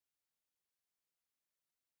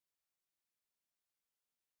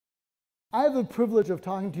I have the privilege of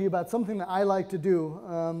talking to you about something that I like to do.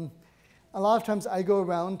 A lot of times I go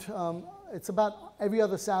around, it's about every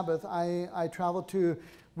other Sabbath, I travel to,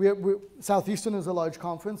 Southeastern is a large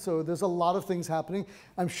conference, so there's a lot of things happening.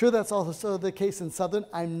 I'm sure that's also the case in Southern.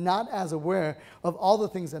 I'm not as aware of all the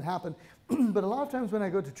things that happen, but a lot of times when I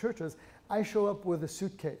go to churches, I show up with a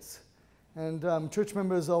suitcase. And church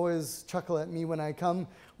members always chuckle at me when I come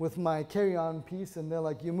with my carry-on piece, and they're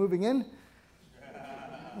like, "You moving in?"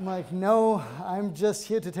 I'm like, "No, I'm just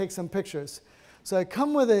here to take some pictures." So I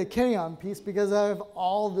come with a carry-on piece because I have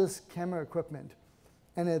all this camera equipment.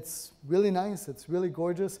 And it's really nice, it's really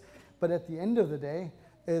gorgeous, but at the end of the day,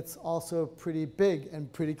 it's also pretty big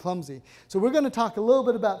and pretty clumsy. So we're going to talk a little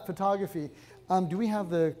bit about photography. Do we have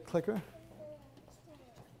the clicker?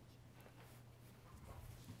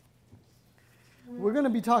 We're going to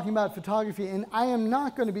be talking about photography, and I am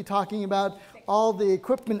not going to be talking about all the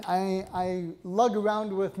equipment I lug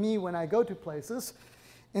around with me when I go to places.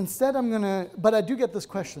 Instead, I'm going to, but I do get this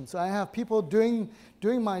question. So I have people during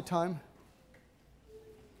my time.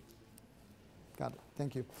 Got it,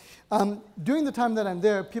 thank you. During the time that I'm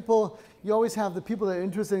there, you always have the people that are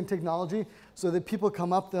interested in technology. So the people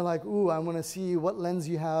come up, they're like, "Ooh, I want to see what lens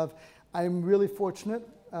you have." I'm really fortunate.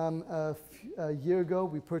 A year ago,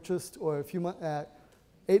 we purchased, or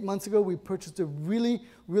 8 months ago, we purchased a really,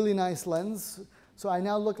 really nice lens. So I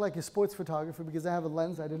now look like a sports photographer because I have a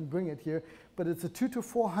lens. I didn't bring it here, but it's a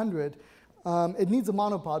 2-400. It needs a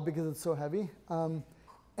monopod because it's so heavy.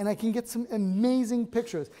 And I can get some amazing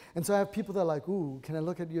pictures. And so I have people that are like, "Ooh, can I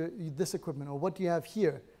look at this equipment?" Or "What do you have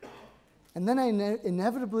here?" And then I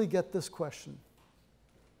inevitably get this question.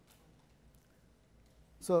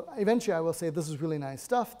 So eventually I will say, "This is really nice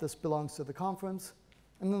stuff. This belongs to the conference."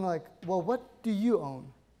 And then like, "Well, what do you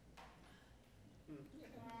own?"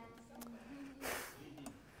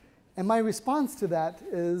 And my response to that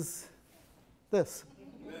is this.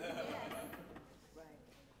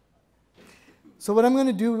 So what I'm going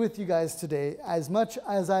to do with you guys today, as much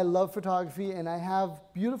as I love photography and I have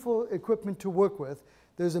beautiful equipment to work with,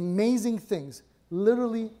 there's amazing things,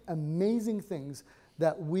 literally amazing things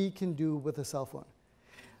that we can do with a cell phone.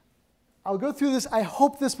 I'll go through this. I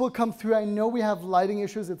hope this will come through. I know we have lighting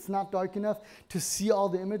issues. It's not dark enough to see all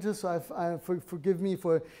the images, so forgive me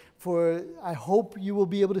I hope you will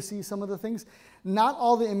be able to see some of the things. Not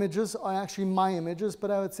all the images are actually my images, but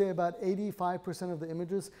I would say about 85% of the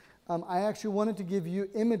images. I actually wanted to give you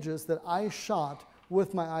images that I shot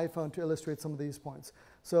with my iPhone to illustrate some of these points.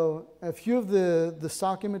 So a few of the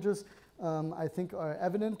stock images I think are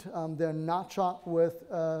evident. They're not shot with,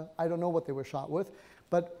 I don't know what they were shot with,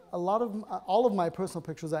 but all of my personal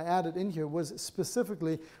pictures I added in here was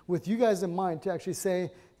specifically with you guys in mind to actually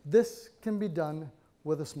say, this can be done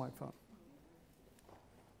with a smartphone.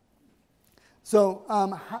 So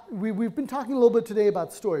we've been talking a little bit today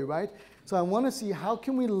about story, right? So I want to see how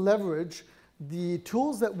can we leverage the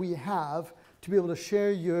tools that we have to be able to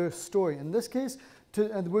share your story. In this case,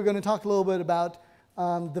 we're going to talk a little bit about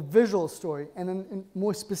the visual story. And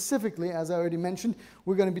more specifically, as I already mentioned,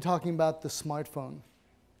 we're going to be talking about the smartphone.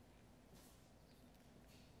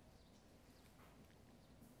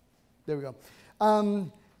 There we go.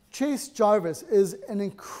 Chase Jarvis is an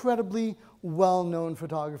incredibly well-known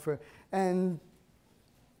photographer, and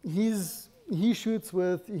he's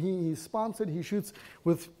sponsored, he shoots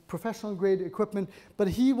with professional grade equipment, but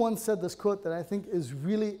he once said this quote that I think is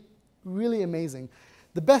really, really amazing.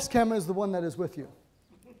 "The best camera is the one that is with you."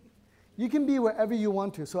 You can be wherever you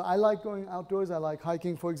want to. So I like going outdoors, I like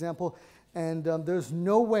hiking, for example, and there's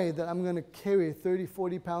no way that I'm going to carry 30,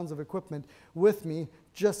 40 pounds of equipment with me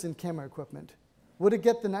just in camera equipment. Would it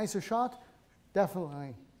get the nicer shot?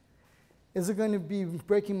 Definitely. Is it going to be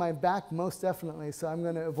breaking my back? Most definitely, so I'm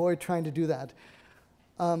going to avoid trying to do that.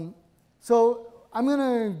 So I'm going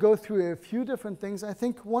to go through a few different things. I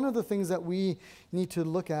think one of the things that we need to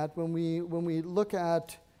look at when we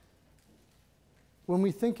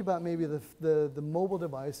think about maybe the mobile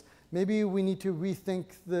device, maybe we need to rethink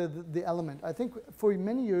the element. I think for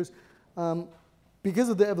many years, because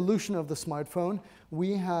of the evolution of the smartphone,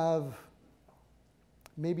 we have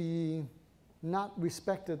maybe not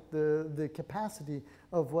respected the capacity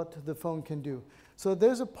of what the phone can do. So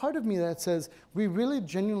there's a part of me that says we really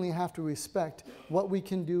genuinely have to respect what we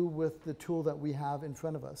can do with the tool that we have in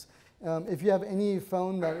front of us. If you have any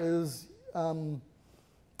phone that is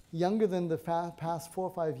younger than the past 4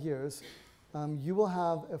 or 5 years, you will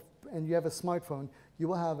have, and you have a smartphone, you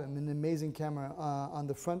will have an amazing camera on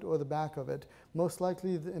the front or the back of it. Most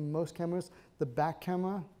likely, in most cameras, the back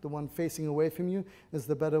camera, the one facing away from you, is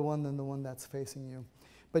the better one than the one that's facing you.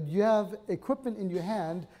 But you have equipment in your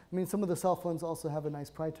hand. I mean, some of the cell phones also have a nice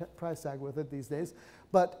price tag with it these days.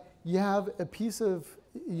 But you have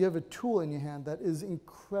you have a tool in your hand that is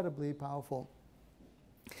incredibly powerful.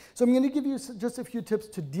 So I'm going to give you just a few tips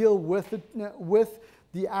to deal with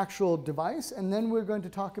the actual device, and then we're going to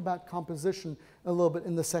talk about composition a little bit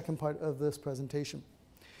in the second part of this presentation.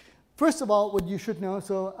 First of all, what you should know,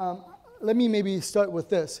 so let me maybe start with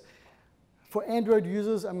this. For Android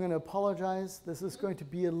users, I'm going to apologize. This is going to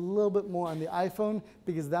be a little bit more on the iPhone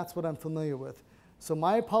because that's what I'm familiar with. So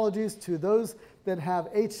my apologies to those that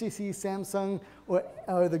have HTC, Samsung,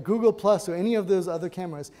 or the Google Plus or any of those other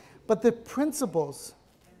cameras. But the principles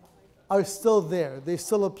are still there. They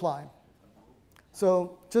still apply.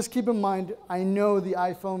 So just keep in mind, I know the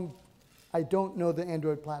iPhone. I don't know the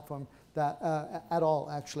Android platform at all,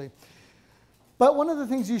 actually. But one of the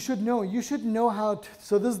things you should know how to,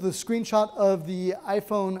 so this is the screenshot of the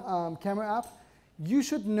iPhone camera app. You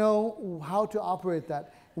should know how to operate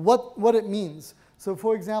that, what it means. So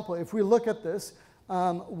for example, if we look at this,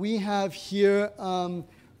 we have here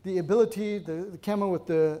the ability, the camera with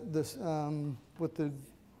the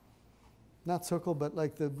not circle, but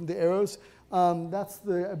like the arrows. That's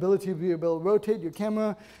the ability to be able to rotate your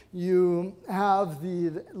camera. You have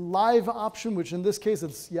the live option, which in this case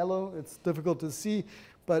it's yellow. It's difficult to see,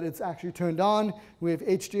 but it's actually turned on. We have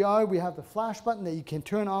HDR. We have the flash button that you can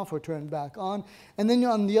turn off or turn back on. And then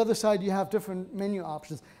on the other side, you have different menu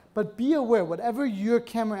options. But be aware, whatever your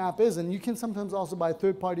camera app is, and you can sometimes also buy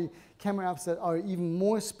third-party camera apps that are even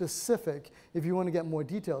more specific if you want to get more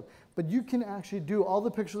detailed. But you can actually do all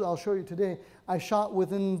the pictures I'll show you today. I shot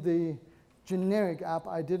within the generic app.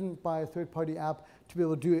 I didn't buy a third-party app to be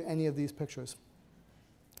able to do any of these pictures.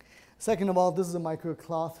 Second of all, this is a micro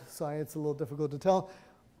cloth. Sorry, it's a little difficult to tell,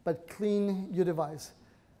 but clean your device.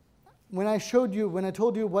 When I told you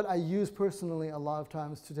what I use personally a lot of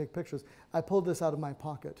times to take pictures, I pulled this out of my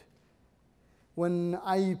pocket. When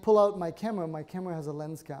I pull out my camera has a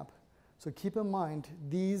lens cap. So keep in mind,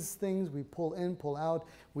 these things we pull in, pull out,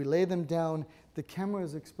 we lay them down, the camera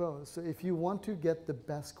is exposed. So if you want to get the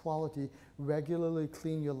best quality, regularly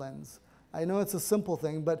clean your lens. I know it's a simple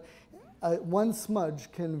thing, but one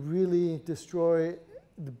smudge can really destroy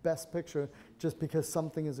the best picture just because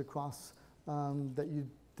something is across that you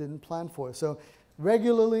didn't plan for. So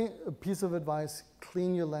regularly, a piece of advice,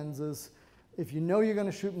 clean your lenses. If you know you're going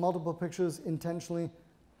to shoot multiple pictures intentionally,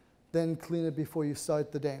 then clean it before you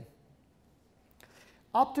start the day.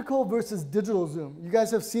 Optical versus digital zoom. You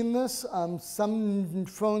guys have seen this. Some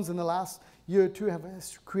phones in the last year or two have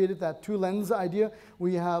created that two lens idea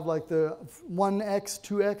where you have like the 1x,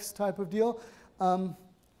 2x type of deal.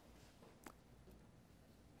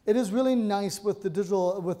 It is really nice with the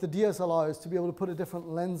DSLRs to be able to put a different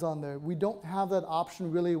lens on there. We don't have that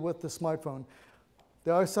option really with the smartphone.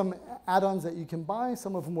 There are some add-ons that you can buy.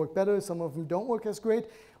 Some of them work better, some of them don't work as great.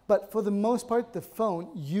 But for the most part,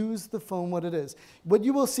 use the phone what it is. What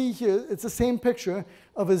you will see here, it's the same picture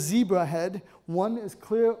of a zebra head. One is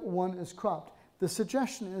clear, one is cropped. The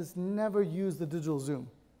suggestion is never use the digital zoom.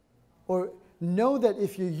 Or know that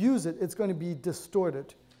if you use it, it's going to be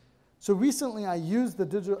distorted. So recently I used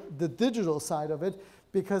the digital side of it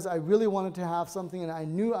because I really wanted to have something and I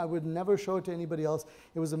knew I would never show it to anybody else.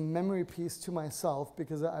 It was a memory piece to myself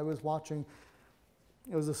because I was watching,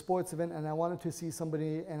 it was a sports event and I wanted to see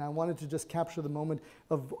somebody and I wanted to just capture the moment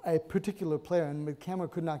of a particular player and the camera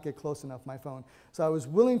could not get close enough, my phone. So I was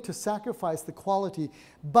willing to sacrifice the quality.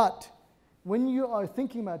 But when you are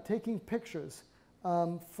thinking about taking pictures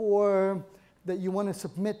that you want to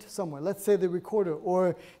submit somewhere, let's say the recorder,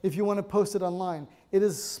 or if you want to post it online, it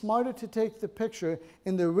is smarter to take the picture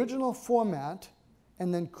in the original format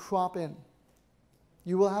and then crop in.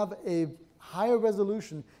 You will have a higher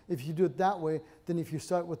resolution if you do it that way than if you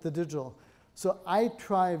start with the digital. So I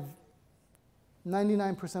try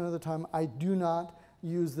 99% of the time, I do not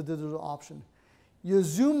use the digital option. Your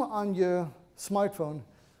zoom on your smartphone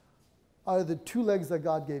are the two legs that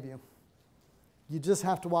God gave you. You just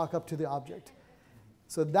have to walk up to the object.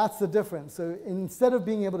 So that's the difference. So instead of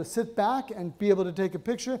being able to sit back and be able to take a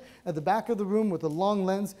picture at the back of the room with a long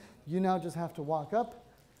lens, you now just have to walk up,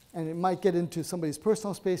 and it might get into somebody's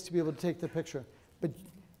personal space to be able to take the picture. But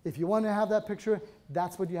if you want to have that picture,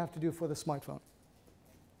 that's what you have to do for the smartphone.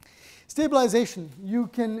 Stabilization.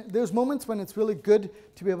 There's moments when it's really good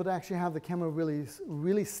to be able to actually have the camera really,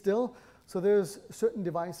 really still. So there's certain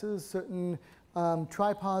devices, certain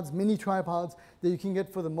tripods, mini tripods that you can get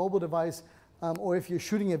for the mobile device, or if you're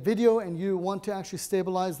shooting a video and you want to actually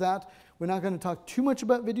stabilize that. We're not going to talk too much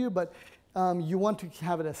about video, but you want to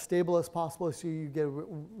have it as stable as possible so you get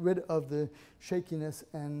rid of the shakiness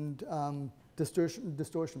and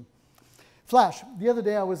distortion. Flash. The other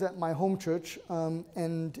day I was at my home church,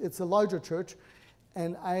 and it's a larger church,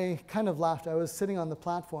 and I kind of laughed. I was sitting on the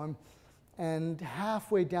platform, and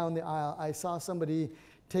halfway down the aisle, I saw somebody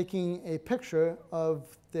taking a picture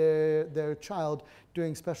of their child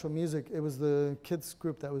doing special music. It was the kids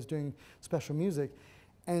group that was doing special music.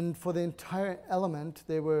 And for the entire element,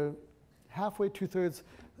 they were halfway, two-thirds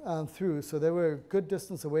through, so they were a good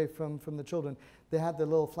distance away from the children. They had their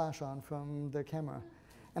little flash on from their camera.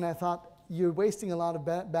 And I thought, you're wasting a lot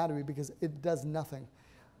of battery because it does nothing.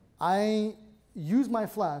 I use my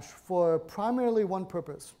flash for primarily one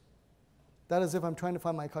purpose. That is if I'm trying to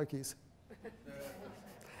find my car keys.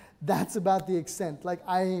 That's about the extent. Like,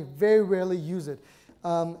 I very rarely use it.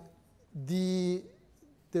 There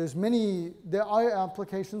are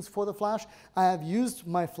applications for the flash. I have used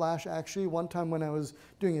my flash actually one time when I was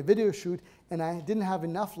doing a video shoot, and I didn't have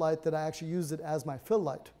enough light that I actually used it as my fill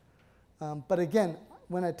light. But again,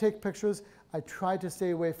 when I take pictures, I try to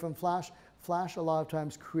stay away from flash. Flash a lot of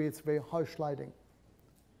times creates very harsh lighting.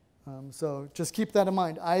 So just keep that in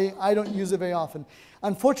mind. I don't use it very often.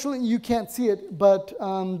 Unfortunately, you can't see it, but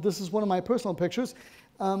this is one of my personal pictures.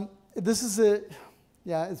 It's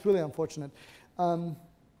really unfortunate.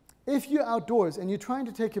 If you're outdoors and you're trying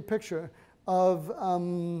to take a picture of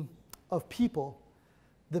people,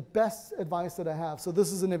 the best advice that I have, so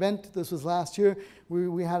this is an event, this was last year,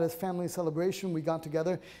 we had a family celebration, we got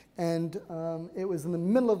together, and it was in the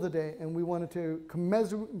middle of the day, and we wanted to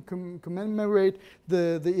commemorate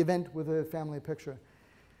the event with a family picture.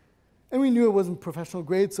 And we knew it wasn't professional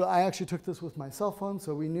grade, so I actually took this with my cell phone,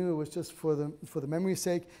 so we knew it was just for the memory's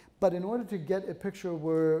sake. But in order to get a picture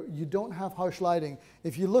where you don't have harsh lighting,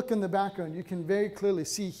 if you look in the background, you can very clearly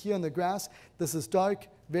see here in the grass, this is dark,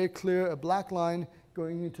 very clear, a black line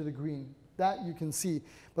going into the green. That you can see.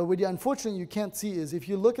 But what unfortunately you can't see is if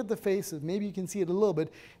you look at the faces, maybe you can see it a little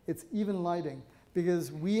bit, it's even lighting,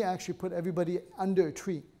 because we actually put everybody under a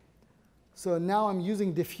tree. So now I'm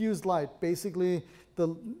using diffused light. Basically,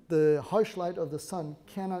 the harsh light of the sun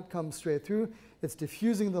cannot come straight through. It's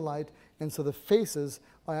diffusing the light, and so the faces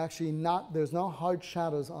are actually not, there's no hard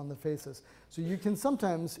shadows on the faces. So you can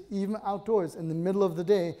sometimes, even outdoors in the middle of the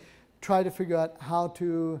day, try to figure out how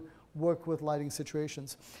to work with lighting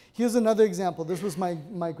situations. Here's another example. This was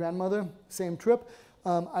my grandmother, same trip.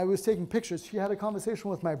 I was taking pictures. She had a conversation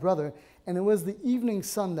with my brother, and it was the evening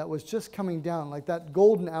sun that was just coming down, like that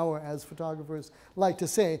golden hour, as photographers like to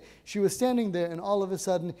say. She was standing there, and all of a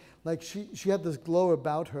sudden, like she had this glow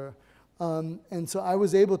about her. And so I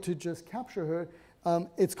was able to just capture her.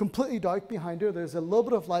 It's completely dark behind her. There's a little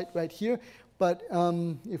bit of light right here, but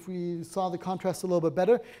if we saw the contrast a little bit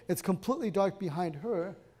better, it's completely dark behind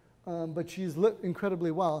her, but she's lit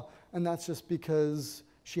incredibly well, and that's just because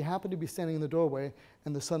she happened to be standing in the doorway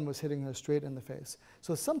and the sun was hitting her straight in the face.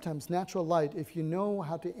 So sometimes natural light, if you know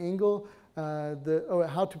how to angle or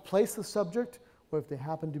how to place the subject, or if they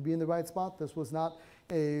happen to be in the right spot, this was not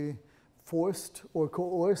a forced or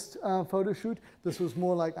coerced photo shoot. This was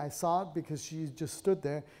more like I saw it because she just stood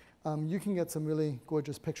there. You can get some really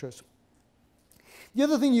gorgeous pictures. The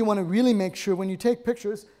other thing you want to really make sure when you take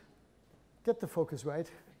pictures, get the focus right.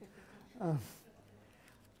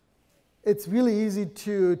 It's really easy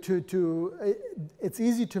it's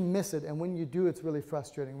easy to miss it, and when you do, it's really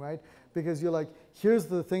frustrating, right? Because you're like, here's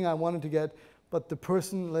the thing I wanted to get, but the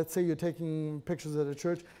person, let's say you're taking pictures at a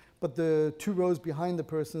church, but the 2 rows behind the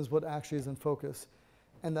person is what actually is in focus.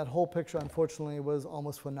 And that whole picture, unfortunately, was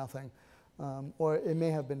almost for nothing, or it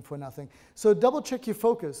may have been for nothing. So double check your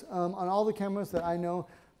focus. On all the cameras that I know,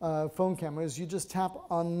 phone cameras, you just tap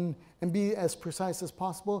on and be as precise as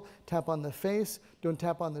possible. Tap on the face, don't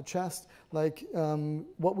tap on the chest. Like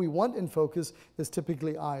what we want in focus is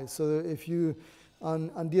typically eyes. So if you,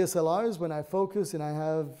 on DSLRs, when I focus and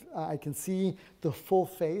I can see the full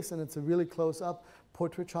face and it's a really close up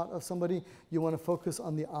portrait shot of somebody, you want to focus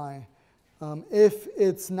on the eye. If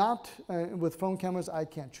it's not, with phone cameras, I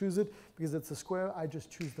can't choose it because it's a square, I just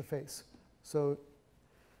choose the face. So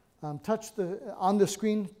on the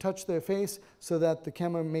screen, touch their face so that the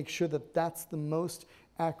camera makes sure that that's the most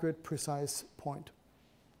accurate, precise point.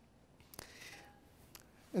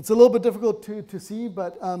 It's a little bit difficult to see,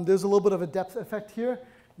 but there's a little bit of a depth effect here.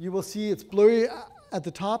 You will see it's blurry at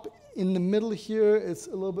the top. In the middle here, it's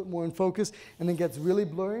a little bit more in focus, and it gets really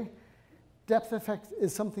blurry. Depth effect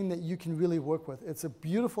is something that you can really work with. It's a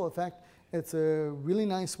beautiful effect. It's a really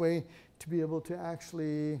nice way to be able to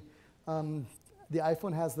actually, the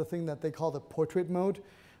iPhone has the thing that they call the portrait mode.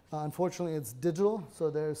 Unfortunately, it's digital, so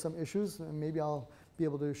there's some issues, and maybe I'll be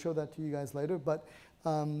able to show that to you guys later. But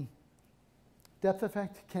Depth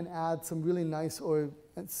effect can add some really nice, or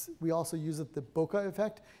we also use it the bokeh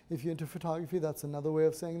effect. If you're into photography, that's another way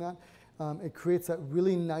of saying that. It creates that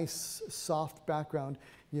really nice, soft background.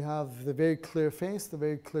 You have the very clear face, the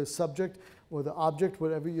very clear subject, or the object,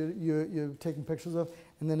 whatever you're taking pictures of,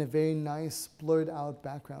 and then a very nice, blurred out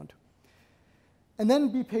background. And then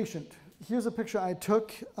be patient. Here's a picture I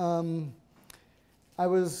took. I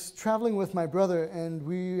was traveling with my brother, and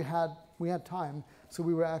we had time, so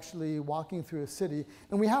we were actually walking through a city,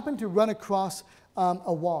 and we happened to run across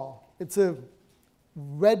a wall. It's a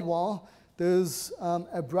red wall. There's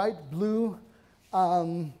a bright blue,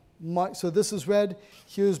 so this is red,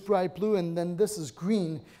 here's bright blue, and then this is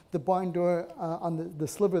green. The barn door on the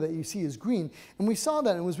sliver that you see is green. And we saw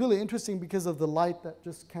that, and it was really interesting because of the light that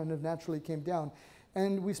just kind of naturally came down.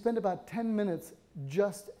 And we spent about 10 minutes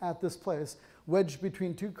just at this place, wedged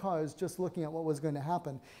between two cars, just looking at what was going to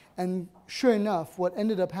happen. And sure enough, what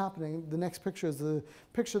ended up happening, the next picture is the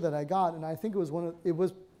picture that I got, and I think it was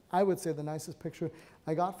I would say the nicest picture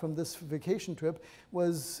I got from this vacation trip,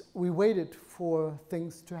 was we waited for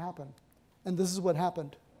things to happen. And this is what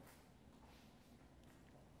happened.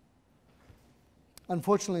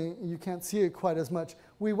 Unfortunately, you can't see it quite as much.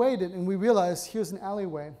 We waited and we realized here's an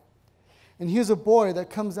alleyway. And here's a boy that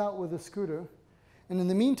comes out with a scooter. And in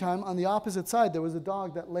the meantime, on the opposite side, there was a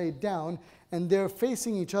dog that laid down, and they're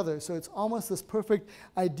facing each other. So it's almost this perfect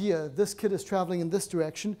idea. This kid is traveling in this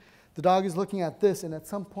direction. The dog is looking at this, and at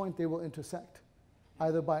some point they will intersect,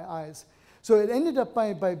 either by eyes. So it ended up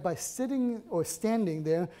by sitting or standing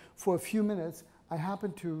there for a few minutes. I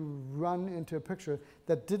happened to run into a picture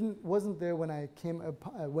that wasn't there when I came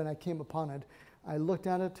upon it. I looked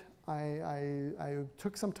at it. I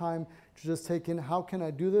took some time to just take in, how can I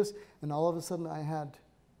do this? And all of a sudden I had,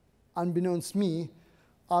 unbeknownst to me,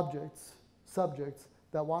 objects, subjects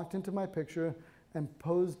that walked into my picture and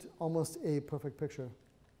posed almost a perfect picture.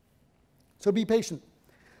 So be patient.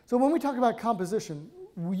 So when we talk about composition,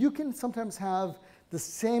 you can sometimes have the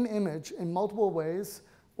same image in multiple ways,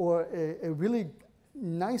 or a really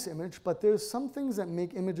nice image, but there's some things that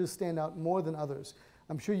make images stand out more than others.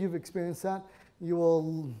 I'm sure you've experienced that. You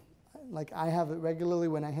will, like I have it regularly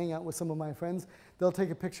when I hang out with some of my friends, they'll take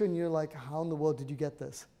a picture and you're like, how in the world did you get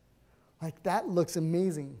this? Like, that looks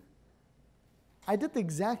amazing. I did the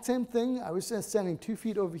exact same thing. I was just standing 2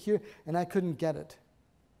 feet over here and I couldn't get it.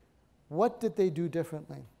 What did they do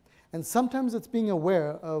differently? And sometimes it's being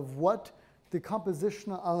aware of what the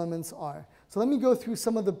compositional elements are. So let me go through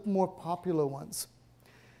some of the more popular ones.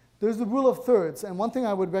 There's the rule of thirds, and one thing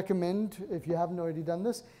I would recommend, if you haven't already done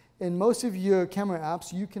this, in most of your camera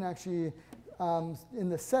apps, you can actually, in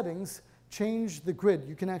the settings, change the grid.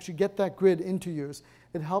 You can actually get that grid into yours.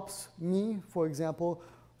 It helps me, for example,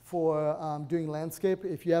 for doing landscape.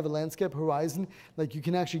 If you have a landscape horizon, like, you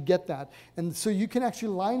can actually get that. And so you can actually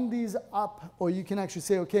line these up, or you can actually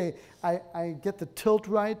say, okay, I get the tilt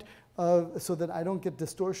right so that I don't get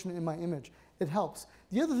distortion in my image. It helps.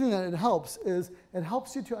 The other thing that it helps is it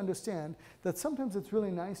helps you to understand that sometimes it's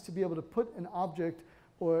really nice to be able to put an object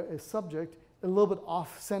or a subject a little bit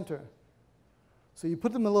off center. So you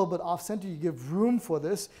put them a little bit off center, you give room for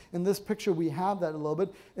this. In this picture we have that a little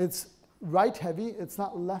bit. It's right heavy, it's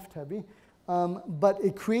not left heavy, but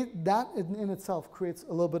that in itself creates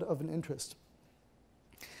a little bit of an interest.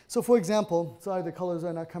 So for example, sorry the colors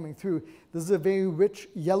are not coming through, this is a very rich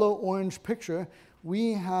yellow-orange picture.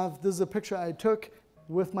 This is a picture I took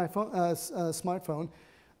with my phone, smartphone,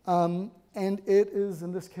 and it is,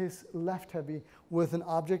 in this case, left heavy with an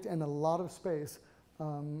object and a lot of space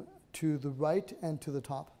to the right and to the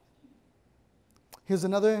top. Here's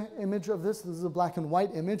another image of this. This is a black and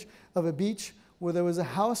white image of a beach where there was a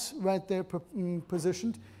house right there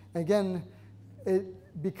positioned. Again,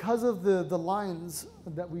 because of the lines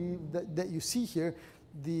that you see here,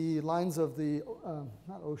 the lines of the,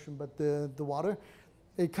 not ocean, but the water,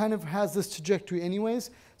 it kind of has this trajectory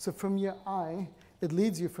anyways. So from your eye, it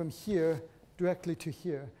leads you from here directly to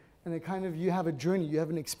here. And it kind of, you have a journey, you have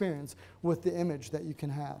an experience with the image that you can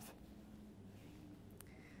have.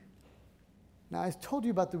 Now, I told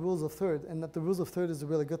you about the rules of third, and that the rules of third is a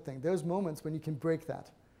really good thing. There's moments when you can break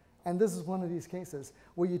that. And this is one of these cases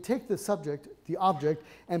where you take the subject, the object,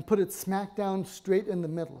 and put it smack down straight in the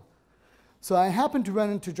middle. So I happened to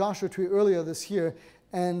run into Joshua Tree earlier this year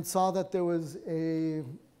and saw that there was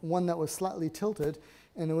one that was slightly tilted,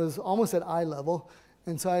 and it was almost at eye level.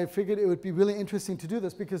 And so I figured it would be really interesting to do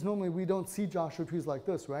this, because normally we don't see Joshua trees like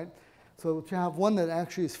this, right? So to have one that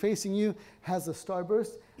actually is facing you, has a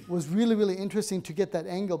starburst, was really, really interesting to get that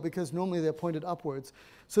angle, because normally they're pointed upwards.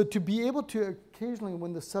 So to be able to occasionally,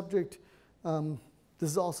 when the subject, this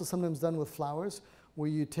is also sometimes done with flowers, where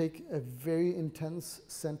you take a very intense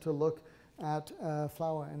center look at a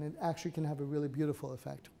flower, and it actually can have a really beautiful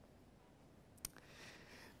effect.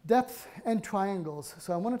 Depth and triangles.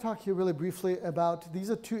 So I want to talk here really briefly about, these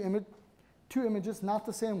are two images, not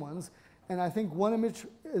the same ones, and I think one image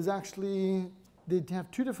is actually, they have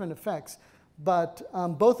two different effects, but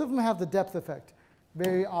both of them have the depth effect,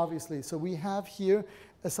 very obviously. So we have here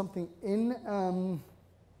something in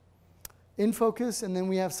focus, and then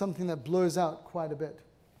we have something that blurs out quite a bit.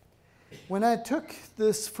 When I took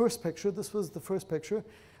this first picture, this was the first picture,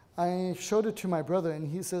 I showed it to my brother, and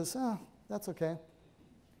he says, "Oh, that's okay.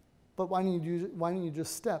 But why don't you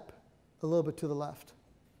just step a little bit to the left?"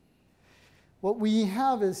 What we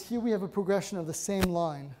have is, here we have a progression of the same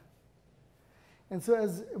line. And so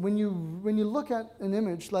when you look at an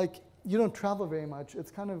image, like, you don't travel very much.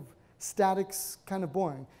 It's kind of static, kind of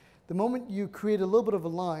boring. The moment you create a little bit of a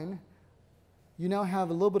line, you now have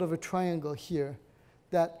a little bit of a triangle here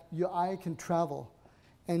that your eye can travel.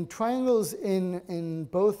 And triangles in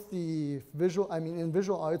both the in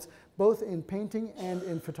visual arts, both in painting and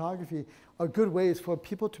in photography, are good ways for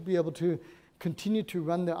people to be able to continue to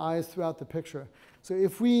run their eyes throughout the picture. So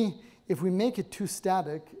if we make it too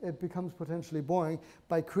static, it becomes potentially boring.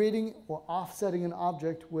 By creating or offsetting an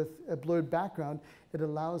object with a blurred background, it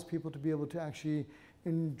allows people to be able to actually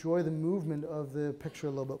enjoy the movement of the picture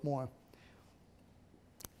a little bit more.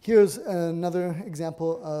 Here's another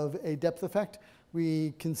example of a depth effect.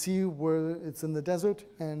 We can see where it's in the desert,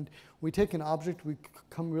 and we take an object, we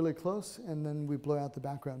come really close, and then we blur out the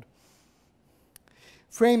background.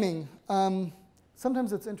 Framing.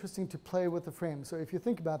 Sometimes it's interesting to play with the frame. So if you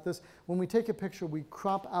think about this, when we take a picture, we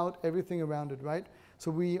crop out everything around it, right?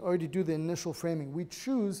 So we already do the initial framing. We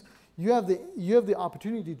choose, you have the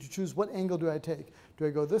opportunity to choose, what angle do I take? Do I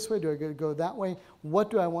go this way? Do I go that way? What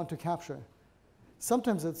do I want to capture?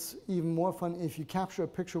 Sometimes it's even more fun if you capture a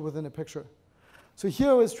picture within a picture. So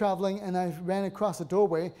here I was traveling, and I ran across a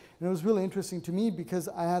doorway, and it was really interesting to me because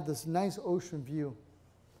I had this nice ocean view.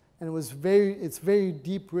 And it's very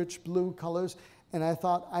deep, rich blue colors, and I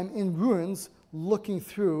thought, I'm in ruins looking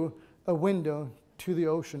through a window to the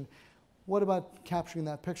ocean. What about capturing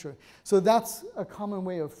that picture? So that's a common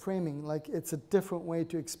way of framing, like it's a different way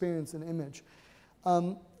to experience an image.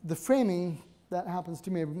 The framing, that happens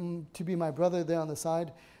to me to be my brother there on the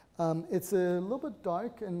side. It's a little bit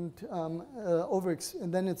dark, and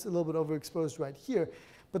then it's a little bit overexposed right here.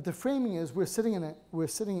 But the framing is, we're sitting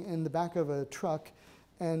in the back of a truck,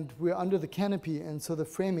 and we're under the canopy, and so the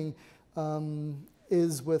framing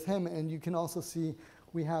is with him. And you can also see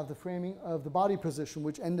we have the framing of the body position,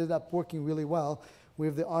 which ended up working really well. We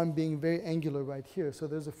have the arm being very angular right here, so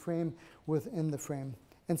there's a frame within the frame.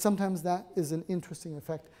 And sometimes that is an interesting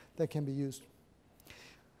effect that can be used.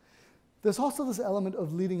 There's also this element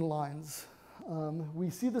of leading lines.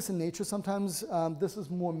 We see this in nature sometimes. This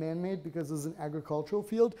is more man-made because it's an agricultural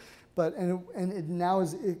field, and it now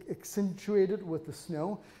is accentuated with the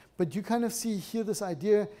snow. But you kind of see here this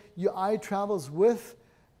idea, your eye travels with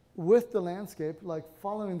the landscape, like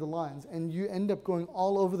following the lines, and you end up going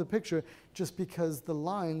all over the picture just because the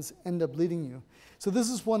lines end up leading you. So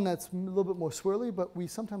this is one that's a little bit more swirly, but we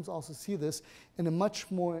sometimes also see this in a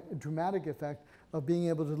much more dramatic effect of being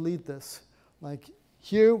able to lead this. Like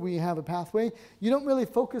here we have a pathway. You don't really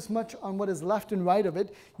focus much on what is left and right of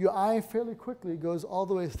it. Your eye fairly quickly goes all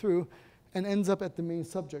the way through and ends up at the main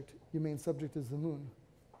subject. Your main subject is the moon.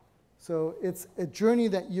 So it's a journey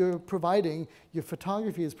that you're providing. Your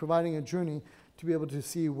photography is providing a journey to be able to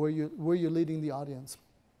see where you're leading the audience.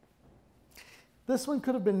 This one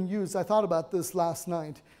could have been used, I thought about this last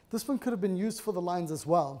night. This one could have been used for the lines as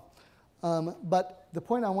well. But the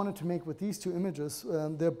point I wanted to make with these two images,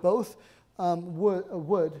 they're both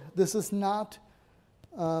wood. This is not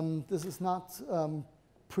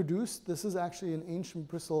produced. This is actually an ancient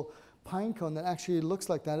bristle pine cone that actually looks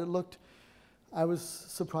like that. I was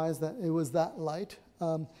surprised that it was that light.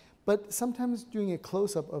 But sometimes doing a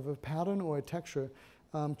close-up of a pattern or a texture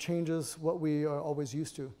changes what we are always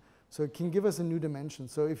used to. So it can give us a new dimension.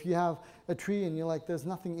 So if you have a tree and you're like, there's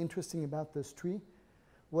nothing interesting about this tree,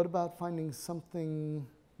 what about finding something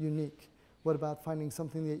unique? What about finding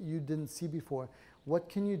something that you didn't see before? What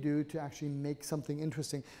can you do to actually make something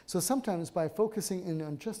interesting? So sometimes by focusing in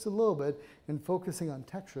on just a little bit and focusing on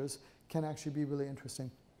textures can actually be really interesting.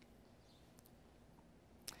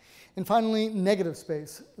 And finally, negative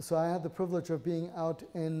space. So I had the privilege of being out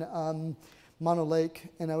in Mono Lake,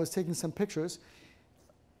 and I was taking some pictures.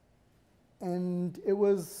 And it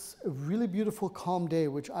was a really beautiful, calm day,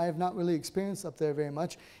 which I have not really experienced up there very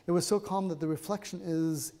much. It was so calm that the reflection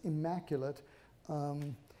is immaculate.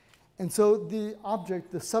 And And so the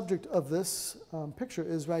object, the subject of this picture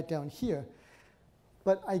is right down here.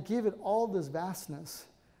 But I gave it all this vastness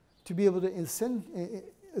to be able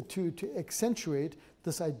to accentuate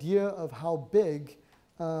this idea of how big,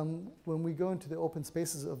 when we go into the open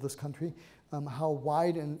spaces of this country, how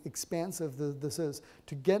wide and expansive this is.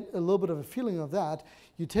 To get a little bit of a feeling of that,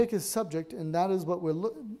 you take a subject, and that is what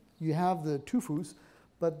you have the tufus,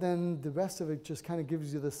 but then the rest of it just kind of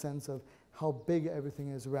gives you the sense of how big everything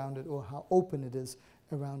is around it, or how open it is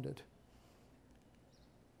around it.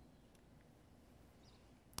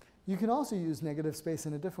 You can also use negative space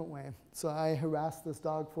in a different way. So I harassed this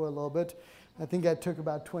dog for a little bit. I think I took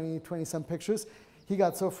about 20-some pictures. He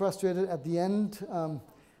got so frustrated at the end.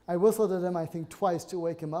 I whistled at him, I think, twice to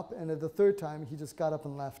wake him up, and at the third time, he just got up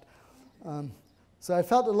and left. So I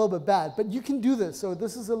felt a little bit bad, but you can do this. So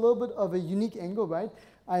this is a little bit of a unique angle, right?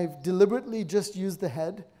 I've deliberately just used the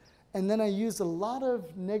head, and then I used a lot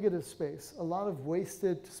of negative space, a lot of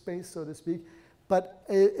wasted space, so to speak, but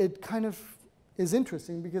it kind of is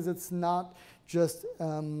interesting because it's not just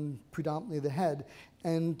predominantly the head.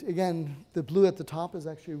 And again, the blue at the top is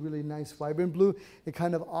actually a really nice, vibrant blue. It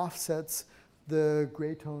kind of offsets the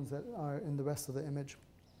gray tones that are in the rest of the image.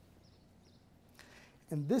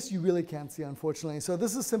 And this you really can't see, unfortunately. So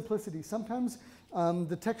this is simplicity. Sometimes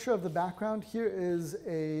the texture of the background here is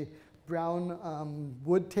a brown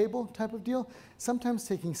wood table type of deal. Sometimes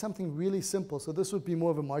taking something really simple, so this would be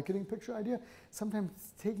more of a marketing picture idea. Sometimes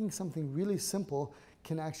taking something really simple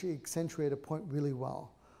can actually accentuate a point really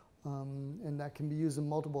well. And that can be used in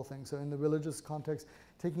multiple things. So in the religious context,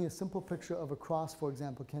 taking a simple picture of a cross, for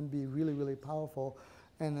example, can be really, really powerful.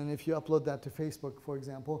 And then if you upload that to Facebook, for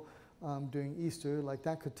example, during Easter, like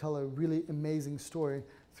that could tell a really amazing story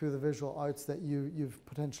through the visual arts that you've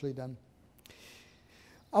potentially done.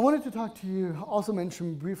 I wanted to talk to you, also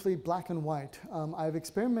mention briefly black and white. I've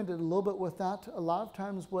experimented a little bit with that. A lot of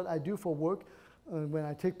times what I do for work, when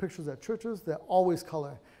I take pictures at churches, they're always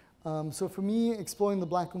color. So for me, exploring the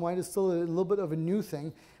black and white is still a little bit of a new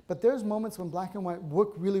thing, but there's moments when black and white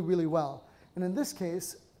work really, really well. And in this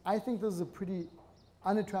case, I think this is a pretty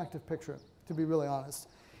unattractive picture, to be really honest.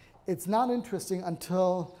 It's not interesting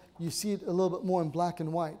until you see it a little bit more in black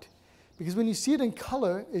and white. Because when you see it in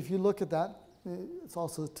color, if you look at that, it's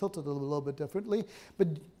also tilted a little bit differently, but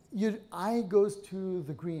your eye goes to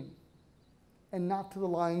the green and not to the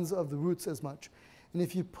lines of the roots as much. And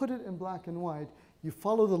if you put it in black and white, you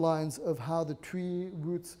follow the lines of how the tree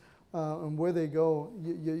roots and where they go,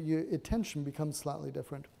 your attention becomes slightly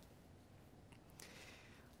different.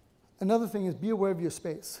 Another thing is be aware of your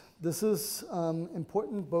space. This is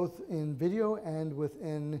important both in video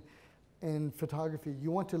and in photography.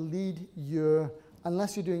 You want to lead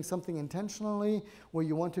unless you're doing something intentionally where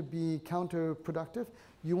you want to be counterproductive,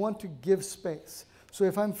 you want to give space. So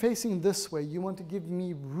if I'm facing this way, you want to give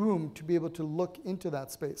me room to be able to look into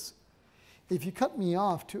that space. If you cut me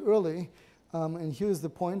off too early, and here's the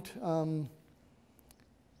point,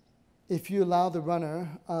 if you allow the runner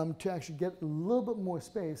to actually get a little bit more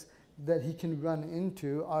space that he can run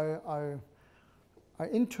into, our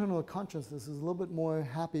internal consciousness is a little bit more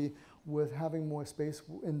happy with having more space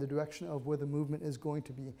in the direction of where the movement is going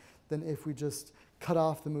to be than if we just cut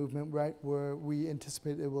off the movement right where we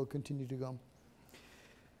anticipate it will continue to go.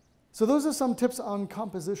 So those are some tips on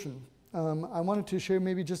composition. I wanted to share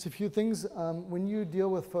maybe just a few things. When you deal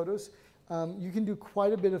with photos, you can do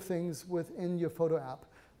quite a bit of things within your photo app.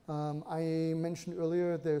 I mentioned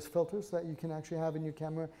earlier there's filters that you can actually have in your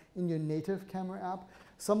camera, in your native camera app.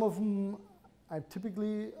 Some of them I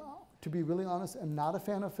typically, to be really honest, am not a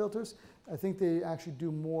fan of filters. I think they actually do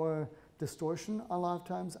more distortion a lot of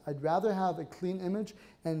times. I'd rather have a clean image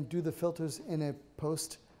and do the filters in a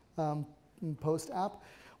post app.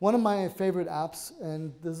 One of my favorite apps,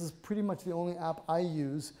 and this is pretty much the only app I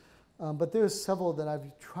use, but there's several that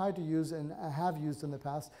I've tried to use and I have used in the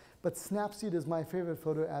past, but Snapseed is my favorite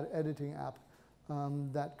photo editing app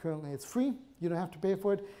that currently it's free. You don't have to pay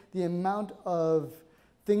for it. The amount of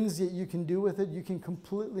things that you can do with it, you can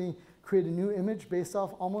completely create a new image based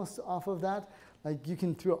almost off of that. Like you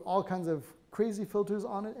can throw all kinds of crazy filters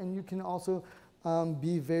on it, and you can also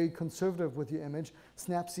be very conservative with your image.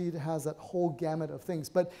 Snapseed has that whole gamut of things.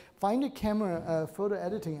 But find a photo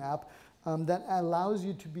editing app that allows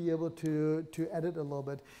you to be able to edit a little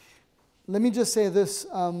bit. Let me just say this,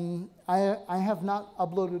 I have not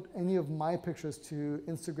uploaded any of my pictures to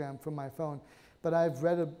Instagram from my phone, but I've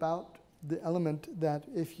read about the element that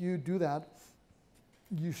if you do that,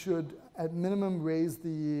 you should at minimum raise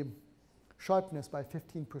the sharpness by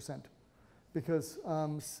 15%, because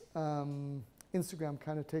Instagram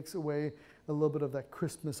kind of takes away a little bit of that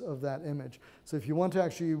crispness of that image. So if you want to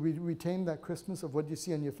actually retain that crispness of what you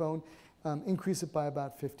see on your phone, increase it by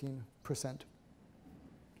about 15%.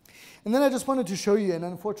 And then I just wanted to show you, and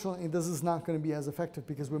unfortunately this is not going to be as effective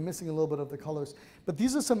because we're missing a little bit of the colors, but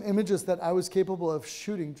these are some images that I was capable of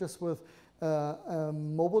shooting just with a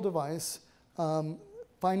mobile device,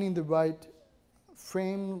 finding the right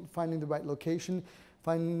frame, finding the right location,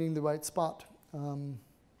 finding the right spot. And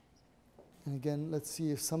again, let's see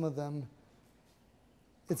if some of them,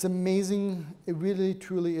 it's amazing, it really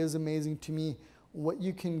truly is amazing to me what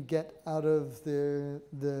you can get out of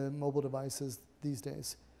the mobile devices these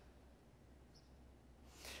days.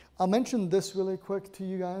 I'll mention this really quick to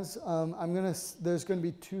you guys. There's going to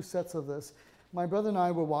be 2 sets of this. My brother and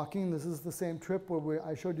I were walking. This is the same trip where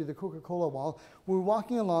I showed you the Coca-Cola wall. We were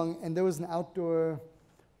walking along, and there was an outdoor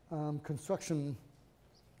construction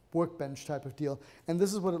workbench type of deal. And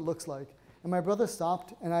this is what it looks like. And my brother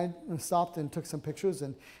stopped, and I stopped and took some pictures.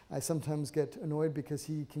 And I sometimes get annoyed because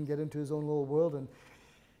he can get into his own little world and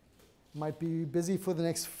might be busy for the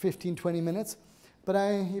next 15, 20 minutes. But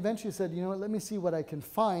I eventually said, you know what, let me see what I can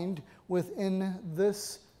find within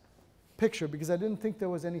this picture, because I didn't think there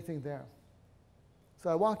was anything there.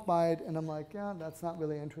 So I walked by it, and I'm like, yeah, that's not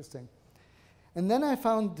really interesting. And then I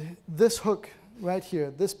found this hook right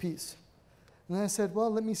here, this piece. And then I said,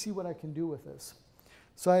 well, let me see what I can do with this.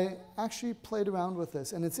 So I actually played around with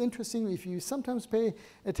this. And it's interesting, if you sometimes pay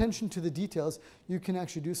attention to the details, you can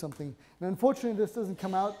actually do something. And unfortunately, this doesn't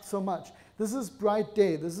come out so much. This is bright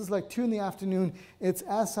day. This is like 2 in the afternoon. It's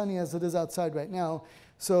as sunny as it is outside right now.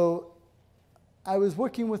 So I was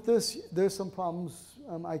working with this. There's some problems.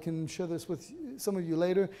 I can share this with some of you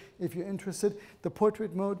later if you're interested. The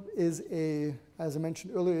portrait mode is as I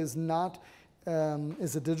mentioned earlier, is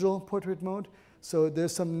a digital portrait mode. So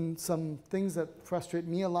there's some things that frustrate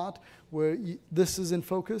me a lot where this is in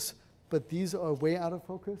focus, but these are way out of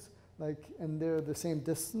focus, and they're the same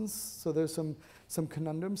distance. So there's some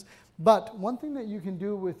conundrums. But one thing that you can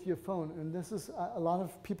do with your phone, and this is a lot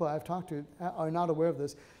of people I've talked to are not aware of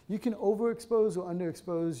this, you can overexpose or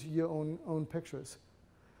underexpose your own pictures.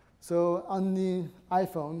 So on the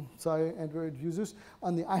iPhone, sorry, Android users,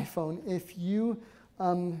 on the iPhone, if you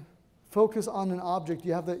focus on an object,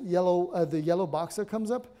 you have the yellow box that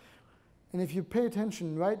comes up. And if you pay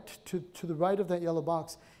attention, right to the right of that yellow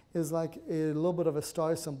box is like a little bit of a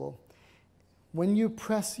star symbol. When you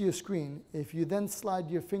press your screen, if you then slide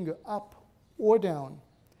your finger up or down,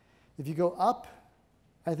 if you go up,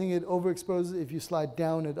 I think it overexposes. If you slide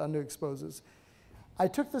down, it underexposes. I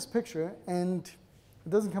took this picture, and it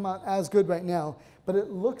doesn't come out as good right now, but it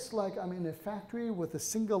looks like I'm in a factory with a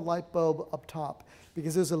single light bulb up top,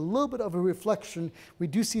 because there's a little bit of a reflection. We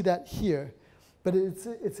do see that here, but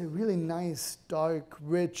it's a really nice, dark,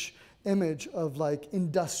 rich image of like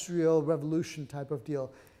industrial revolution type of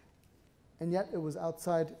deal. And yet it was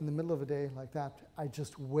outside in the middle of a day like that. I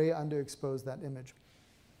just way underexposed that image.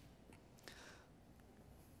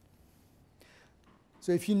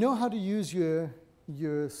 So if you know how to use your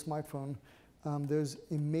smartphone, there's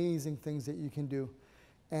amazing things that you can do.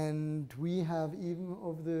 And we have, even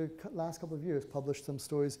over the last couple of years, published some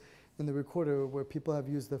stories in the Recorder where people have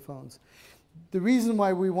used their phones. The reason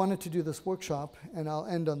why we wanted to do this workshop, and I'll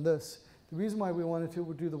end on this, the reason why we wanted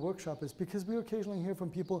to do the workshop is because we occasionally hear from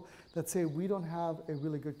people that say we don't have a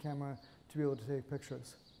really good camera to be able to take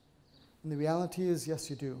pictures. And the reality is, yes,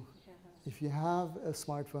 you do. Yeah. If you have a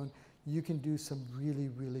smartphone, you can do some really,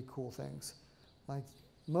 really cool things. Like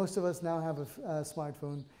most of us now have a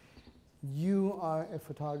smartphone. You are a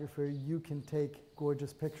photographer. You can take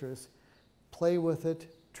gorgeous pictures. Play with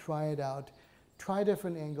it. Try it out. Try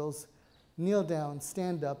different angles. Kneel down,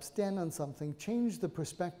 stand up, stand on something, change the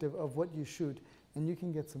perspective of what you shoot, and you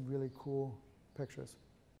can get some really cool pictures.